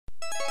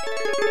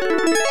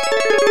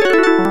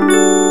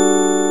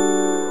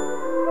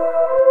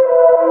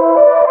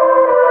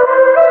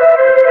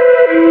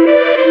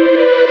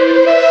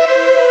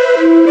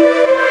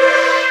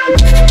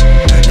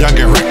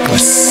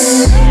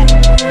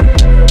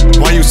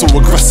so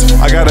aggressive.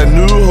 I got a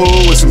new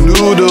hoe with some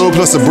new dough,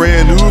 plus a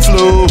brand new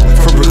flow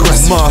from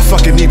Progressive.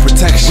 Motherfucking need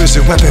protection. Where's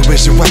your weapon?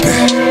 Where's your weapon?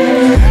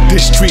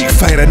 This street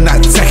fighter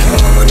not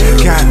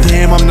taking.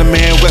 Goddamn, I'm the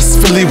man, West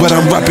Philly, what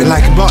I'm rapping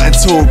like Martin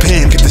told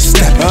Pan, get the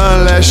step.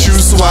 Unless you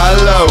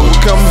swallow,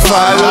 come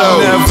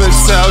follow. I'll never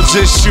tell,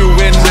 just you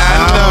and I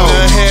know.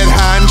 The head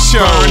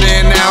honcho,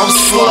 burning out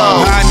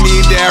slow. I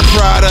need that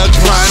product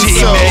pronto. She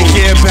make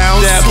it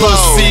bounce that slow.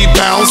 Pussy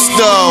bounce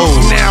though.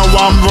 Now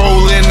I'm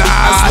rolling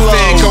eyes low. I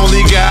think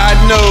only God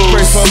knows.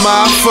 Pray for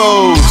my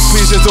foes.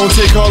 Please just don't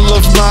take all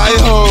of my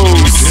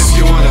hoes. If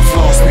you wanna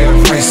floss, pay the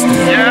price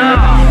then.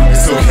 Yeah.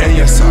 It's okay,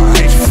 it's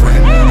alright,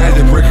 friend. Had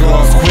to break her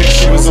off quick,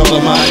 she was all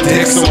on my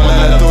dick, so I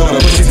let her throw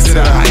the pussy to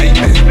the height.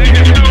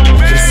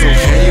 It's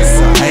okay,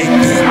 it's alright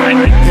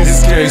then.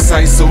 This scary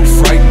sight so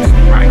frightening.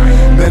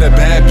 Met a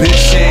bad bitch,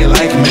 she ain't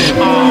like men.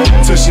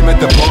 Till she met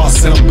the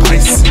boss,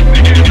 M.Bison.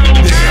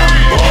 Nigga, I'm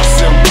the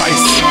boss,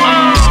 M.Bison.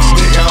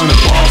 Nigga, I'm the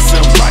boss,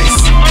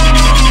 M.Bison.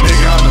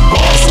 Nigga, I'm the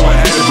boss, so I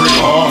had to break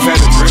her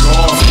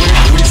off, quick,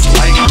 grease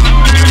light.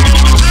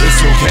 It's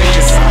okay,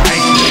 it's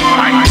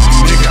alright.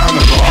 Nigga, I'm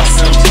the boss,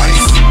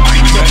 M.Bison.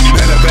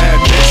 Met a bad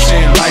bitch,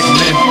 she ain't like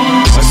men.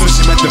 Until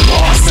she met the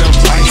boss,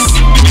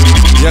 M.Bison.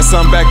 Yes,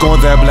 I'm back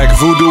on that black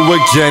voodoo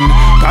again.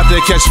 About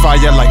to catch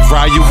fire like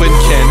Ryu and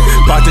Ken.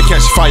 About to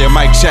catch fire,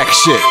 Mike Jack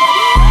shit.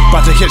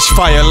 About to catch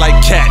fire like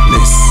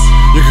Katniss.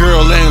 Your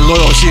girl ain't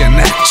loyal, she an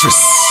actress.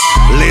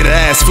 Laid her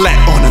ass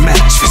flat on a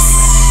mattress.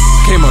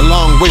 Came a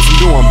long way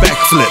from doing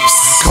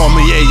backflips. Call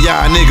me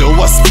AI, nigga,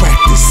 what's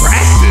practice?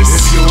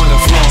 If you wanna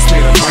floss,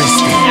 pay the price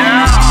then.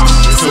 Yeah.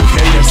 It's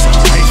okay, it's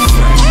alright,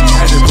 friend.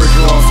 Had to break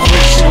her off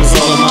quick, she was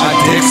all on my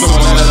dick, so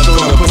I let her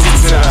throw the pussy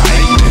to the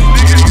height.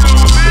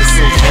 It's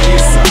okay,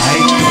 it's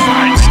alright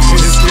then.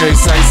 This scary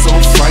sight so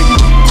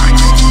frightening.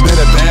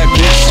 Better